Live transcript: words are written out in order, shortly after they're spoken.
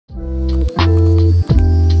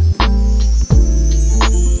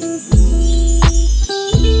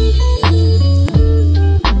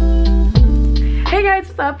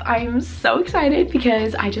I'm so excited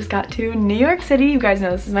because I just got to New York City. You guys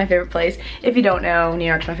know this is my favorite place. If you don't know, New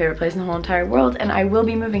York's my favorite place in the whole entire world, and I will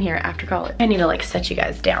be moving here after college. I need to like set you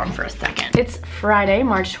guys down for a second. It's Friday,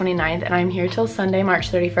 March 29th, and I'm here till Sunday,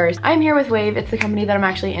 March 31st. I'm here with Wayv. It's the company that I'm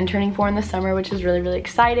actually interning for in the summer, which is really, really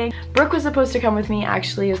exciting. Brooke was supposed to come with me.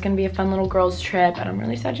 Actually, it's gonna be a fun little girls trip, and I'm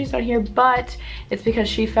really sad she's not here, but it's because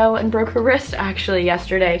she fell and broke her wrist actually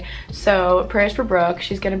yesterday. So prayers for Brooke.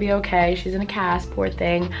 She's gonna be okay. She's in a cast, poor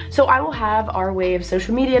thing. So I will have our Wayv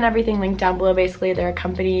social media and everything linked down below. Basically, they're a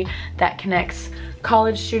company that connects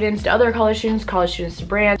college students to other college students to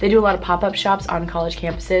brands. They do a lot of pop-up shops on college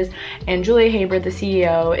campuses, and Julia Haber, the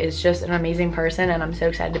CEO, is just an amazing person, and I'm so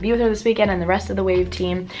excited to be with her this weekend and the rest of the Wayv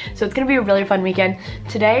team. So it's gonna be a really fun weekend.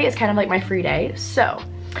 Today is kind of like my free day, so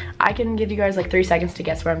I can give you guys like 3 seconds to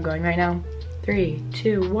guess where I'm going right now. 3,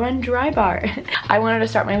 2, 1, dry bar. I wanted to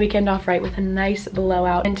start my weekend off right with a nice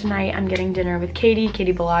blowout, and tonight I'm getting dinner with Katie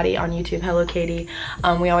Bellotti on YouTube. Hello, Katie.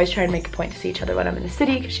 We always try to make a point to see each other when I'm in the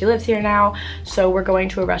city because she lives here now. So we're going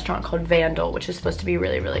to a restaurant called Vandal, which is supposed to be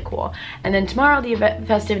really, really cool. And then tomorrow the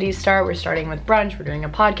festivities start. We're starting with brunch. We're doing a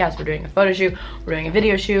podcast. We're doing a photo shoot. We're doing a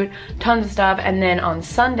video shoot. Tons of stuff. And then on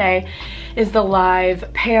Sunday is the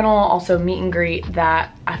live panel, also meet and greet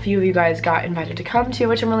that a few of you guys got invited to come to,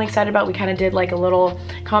 which I'm really excited about. We kind of did like a little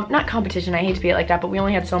not competition, I hate to be it like that, but we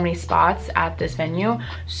only had so many spots at this venue,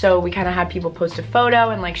 so we kind of had people post a photo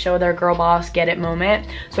and like show their girl boss get it moment.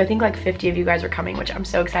 So I think like 50 of you guys are coming, which I'm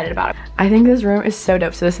so excited about. I think this room is so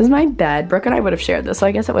dope. So this is my bed. Brooke and I would have shared this, so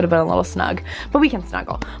I guess it would have been a little snug, but we can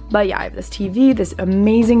snuggle. But yeah, I have this TV, this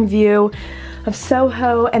amazing view of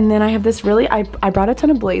Soho, and then I have this really, I brought a ton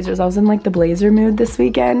of blazers. I was in like the blazer mood this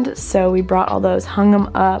weekend, so we brought all those, hung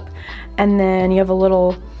them up, and then you have a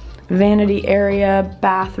little vanity area,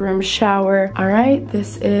 bathroom, shower. All right,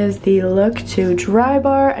 this is the look to dry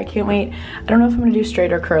bar. I can't wait. I don't know if I'm gonna do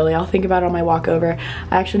straight or curly. I'll think about it on my walk over.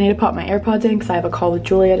 I actually need to pop my AirPods in because I have a call with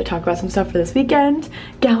Julia to talk about some stuff for this weekend.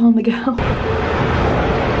 Gal on the go.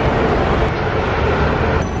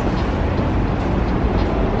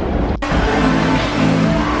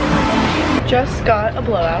 Just got a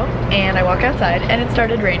blowout and I walk outside and it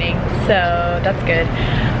started raining, so that's good.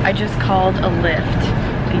 I just called a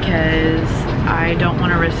Lyft because I don't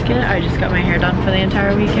want to risk it. I just got my hair done for the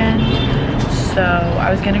entire weekend, so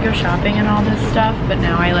I was gonna go shopping and all this stuff, but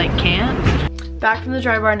now I like can't. Back from the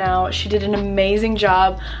dry bar now. She did an amazing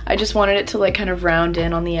job. I just wanted it to like kind of round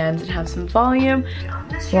in on the ends and have some volume.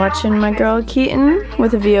 Watching my girl Keaton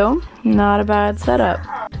with a view. Not a bad setup.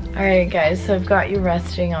 Alright guys, so I've got you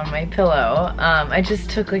resting on my pillow. I just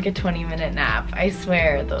took like a 20-minute nap. I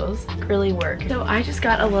swear, those really work. So I just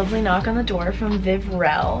got a lovely knock on the door from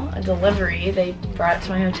Vivrelle, a delivery. They brought it to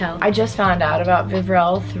my hotel. I just found out about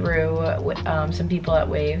Vivrelle through some people at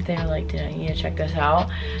Wayv. They were like, you need to check this out.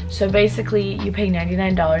 So basically, you pay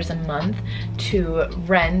 $99 a month to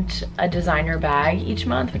rent a designer bag each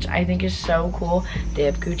month, which I think is so cool. They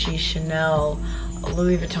have Gucci, Chanel,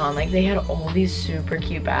 Louis Vuitton, like they had all these super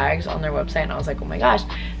cute bags on their website, and I was like, oh my gosh.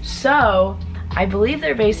 So I believe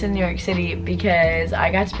they're based in New York City because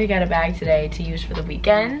I got to pick out a bag today to use for the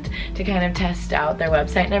weekend to kind of test out their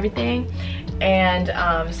website and everything, and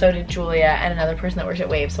so did Julia and another person that works at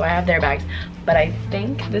Wayv, so I have their bags, but I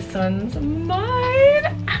think this one's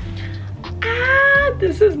mine.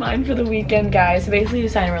 This is mine for the weekend, guys. So basically you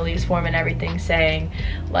sign a release form and everything saying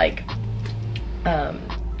like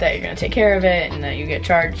that you're gonna take care of it and that you get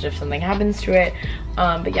charged if something happens to it.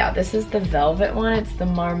 But yeah, this is the velvet one. It's the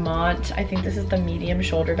Marmont. I think this is the medium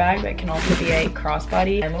shoulder bag, but it can also be a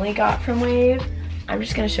crossbody. Emily got from Wayv. I'm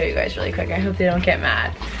just gonna show you guys really quick. I hope they don't get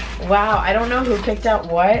mad. Wow, I don't know who picked out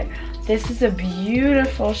what. This is a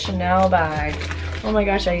beautiful Chanel bag. Oh my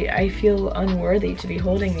gosh, I feel unworthy to be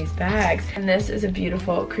holding these bags. And this is a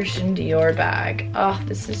beautiful Christian Dior bag. Oh,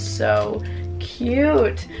 this is so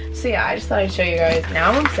cute. So yeah, I just thought I'd show you guys.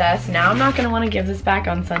 Now I'm obsessed. Now I'm not gonna want to give this back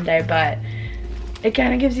on Sunday, but it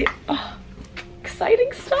kind of gives you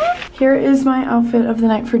exciting stuff. Here is my outfit of the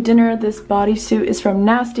night for dinner. This bodysuit is from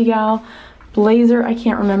Nasty Gal, blazer, I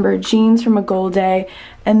can't remember, jeans from A Gold Day,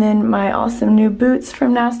 and then my awesome new boots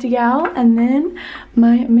from Nasty Gal, and then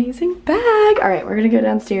my amazing bag. All right, we're gonna go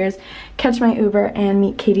downstairs, catch my Uber, and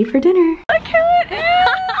meet Katie for dinner. Look who it is!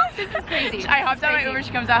 This is crazy. I hopped on my Uber,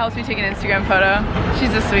 she comes out, helps me take an Instagram photo.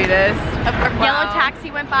 She's the sweetest. A yellow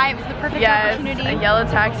taxi went by, it was the perfect opportunity. Yes, a yellow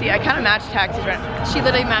taxi. I kind of matched taxis right now. She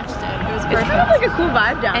literally matched it. It was perfect. It's kind of like a cool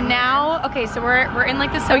vibe down. And now, okay, so we're in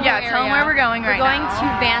like the soho area. Tell them where we're going right now. We're going to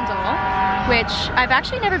Vandal, which I've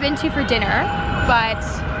actually never been to for dinner, but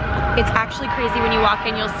it's actually crazy when you walk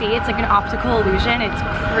in, you'll see it's like an optical illusion. It's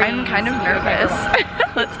crazy. I'm kind of nervous.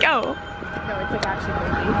 Let's go. No, it's like actually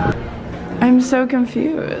crazy. I'm so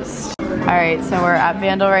confused. Alright, so we're at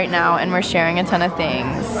Vandal right now and we're sharing a ton of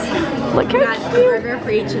things. Look how cute. A burger for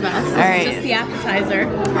each of us. This Alright. is just the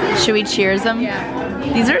appetizer. Should we cheers them?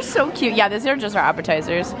 Yeah. These are so cute. Yeah, these are just our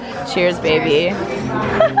appetizers. Cheers, baby.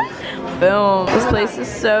 Boom. This place is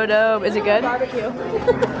so dope. Is it good? Barbecue.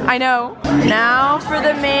 I know. Now for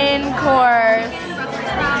the main course.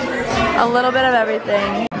 A little bit of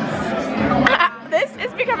everything. This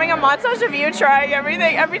is becoming a montage of you trying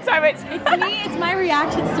everything every time it's me, it's my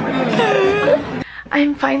reactions to food.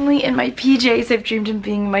 I'm finally in my PJs. I've dreamed of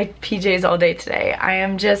being in my PJs all day today. I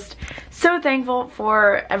am just so thankful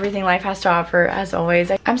for everything life has to offer, as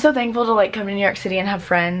always. I'm so thankful to like come to New York City and have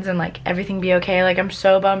friends and like everything be okay. Like I'm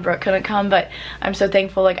so bummed Brooke couldn't come, but I'm so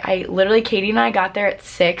thankful. Like I literally, Katie and I got there at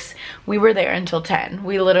 6. We were there until 10.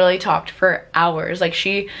 We literally talked for hours. Like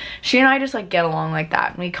she and I just like get along like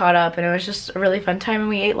that. And we caught up and it was just a really fun time and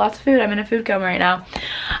we ate lots of food. I'm in a food coma right now.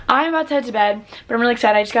 I'm about to head to bed, but I'm really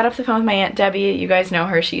excited. I just got off the phone with my Aunt Debbie. You guys know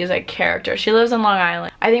her. She is a character. She lives in Long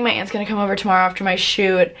Island. I think my aunt's gonna come over tomorrow after my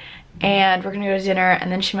shoot and we're gonna go to dinner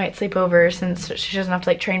and then she might sleep over since she doesn't have to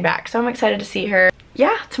like train back. So I'm excited to see her.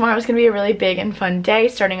 Yeah, tomorrow's gonna be a really big and fun day,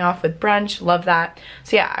 starting off with brunch. Love that.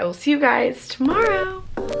 So yeah, I will see you guys tomorrow.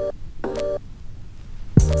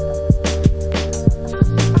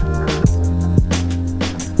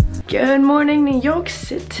 Good morning, New York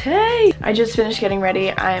City. I just finished getting ready.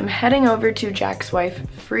 I am heading over to Jack's wife,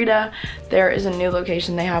 Frida. There is a new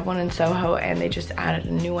location. They have one in Soho and they just added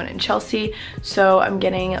a new one in Chelsea. So I'm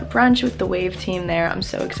getting brunch with the Wayv team there. I'm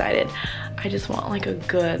so excited. I just want like a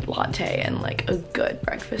good latte and like a good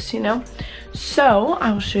breakfast, you know? So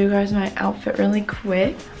I will show you guys my outfit really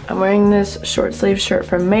quick. I'm wearing this short sleeve shirt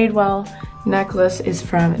from Madewell. Necklace is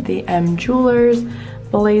from the M Jewelers.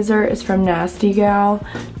 Blazer is from Nasty Gal.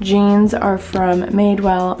 Jeans are from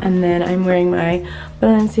Madewell. And then I'm wearing my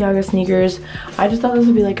Balenciaga sneakers. I just thought this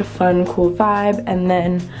would be like a fun, cool vibe. And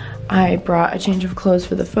then I brought a change of clothes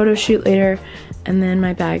for the photo shoot later. And then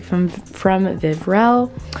my bag from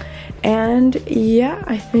Vivrelle. And yeah,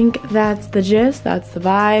 I think that's the gist. That's the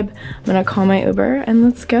vibe. I'm gonna call my Uber and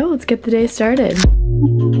let's go. Let's get the day started.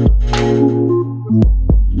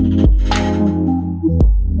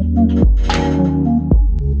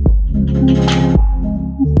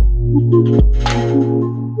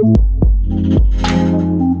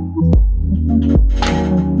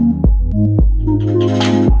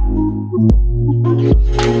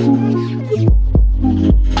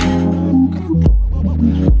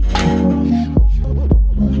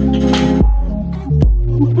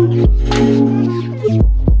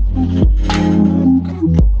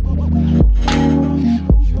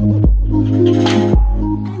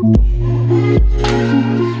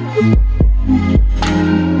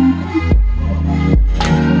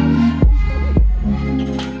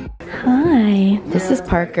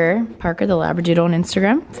 Parker the Labradoodle on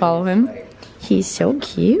Instagram. Follow him. He's so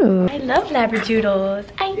cute. I love Labradoodles.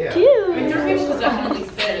 I do.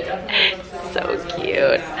 So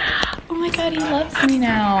cute. Oh my god, he loves me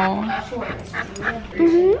now.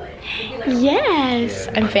 Yes.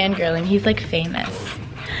 I'm fangirling. He's like famous.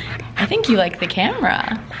 I think you like the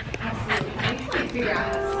camera.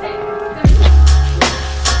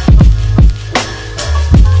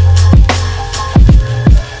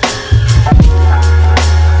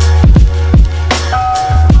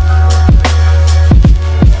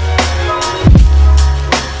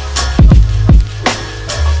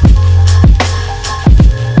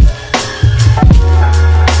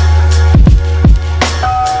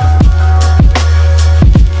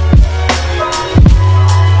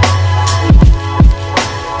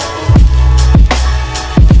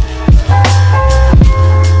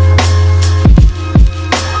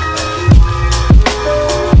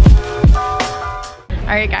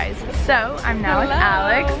 Alright guys, so I'm now with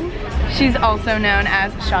Alex. She's also known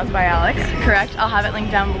as Shots by Alex, correct? I'll have it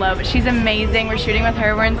linked down below, but she's amazing. We're shooting with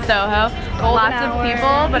her, we're in Soho. Lots of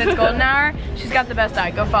people, but it's golden hour. She's got the best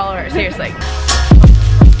eye, go follow her, seriously.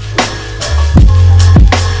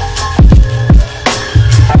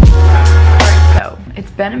 So,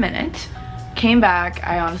 it's been a minute. Came back,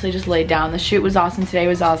 I honestly just laid down. The shoot was awesome, today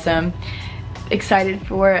was awesome. Excited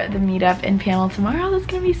for the meetup and panel tomorrow. That's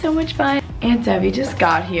gonna be so much fun. Aunt Debbie just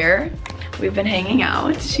got here. We've been hanging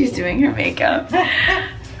out. She's doing her makeup.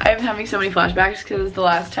 I'm having so many flashbacks because the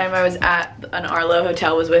last time I was at an Arlo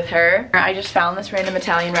hotel was with her. I just found this random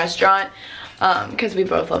Italian restaurant because we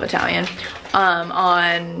both love Italian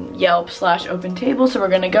on Yelp/Open Table. So we're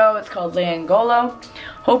gonna go. It's called L'Angolo.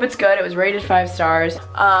 Hope it's good. It was rated 5 stars.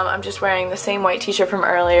 I'm just wearing the same white t-shirt from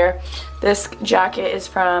earlier. This jacket is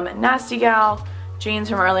from Nasty Gal. jeans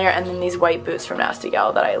from earlier, and then these white boots from Nasty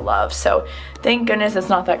Gal that I love. So thank goodness it's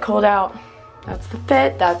not that cold out. That's the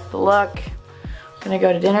fit, that's the look. Gonna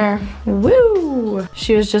go to dinner. Woo!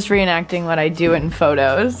 She was just reenacting what I do in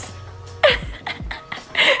photos.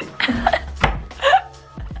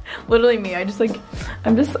 Literally me, I'm just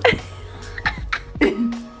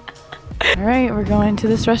All right, we're going to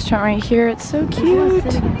this restaurant right here. It's so cute.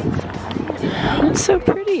 It's so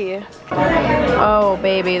pretty. Oh,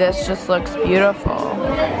 baby, this just looks beautiful.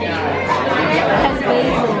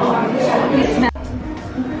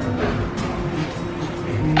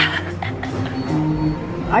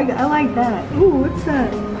 I like that. Ooh, what's that?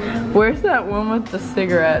 Where's that one with the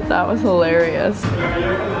cigarette? That was hilarious.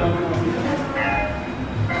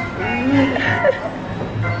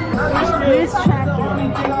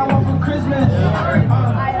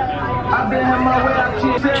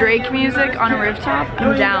 Drake music on a rooftop?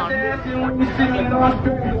 I'm down.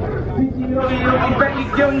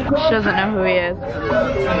 She doesn't know who he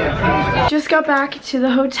is. Just got back to the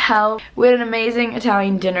hotel. We had an amazing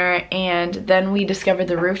Italian dinner, and then we discovered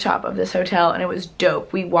the rooftop of this hotel, and it was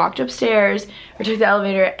dope. We walked upstairs, or took the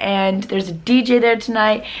elevator, and there's a DJ there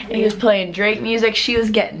tonight, and he was playing Drake music. She was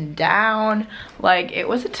getting down. Like, it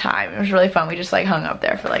was a time. It was really fun. We just like hung up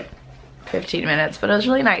there for like 15 minutes, but it was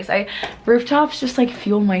really nice. Rooftops just like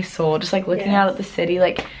fuel my soul, just like looking out at the city,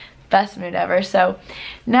 like best mood ever. So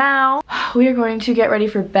now we are going to get ready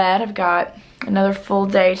for bed. I've got another full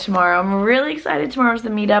day tomorrow. I'm really excited. Tomorrow's the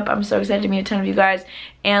meetup. I'm so excited to meet a ton of you guys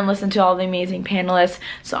and listen to all the amazing panelists.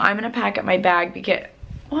 So I'm gonna pack up my bag because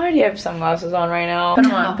why do you have sunglasses on right now? Put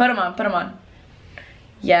them on, put them on, put them on.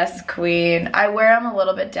 Yes, queen. I wear them a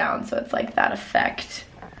little bit down, so it's like that effect.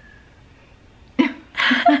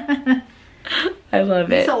 I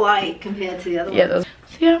love it. It's so light compared to the other ones.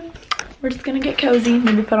 So yeah, we're just gonna get cozy,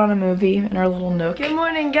 maybe put on a movie in our little nook. Good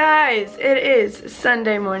morning, guys. It is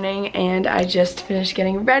Sunday morning, and I just finished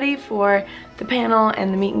getting ready for the panel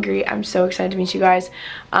and the meet and greet. I'm so excited to meet you guys.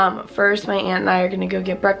 First, my aunt and I are gonna go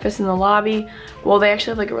get breakfast in the lobby. Well, they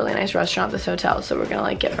actually have like a really nice restaurant at this hotel, so we're gonna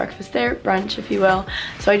like get breakfast there, brunch if you will.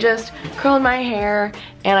 So I just curled my hair,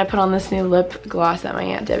 and I put on this new lip gloss that my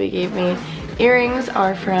Aunt Debbie gave me. Earrings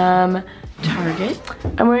are from Target.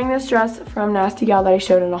 I'm wearing this dress from Nasty Gal that I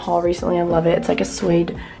showed in a haul recently. I love it. It's like a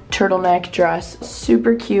suede turtleneck dress.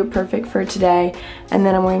 Super cute, perfect for today. And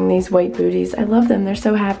then I'm wearing these white booties. I love them. They're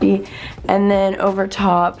so happy. And then over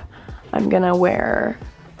top, I'm gonna wear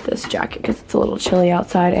this jacket because it's a little chilly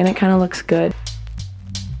outside and it kind of looks good.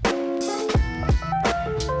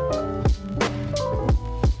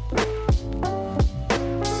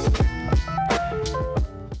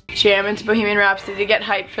 Jam into Bohemian Rhapsody to get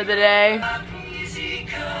hyped for the day.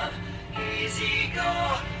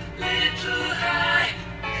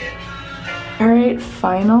 Alright,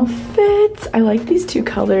 final fits. I like these two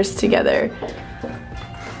colors together.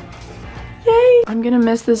 Yay! I'm gonna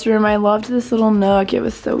miss this room. I loved this little nook. It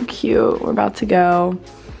was so cute. We're about to go.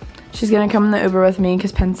 She's gonna come in the Uber with me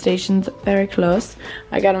because Penn Station's very close.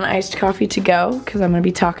 I got an iced coffee to go because I'm gonna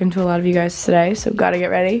be talking to a lot of you guys today, so gotta get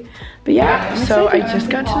ready. But yeah, so I just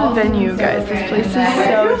got to the venue, guys. This place is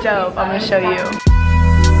so dope. I'm gonna show you.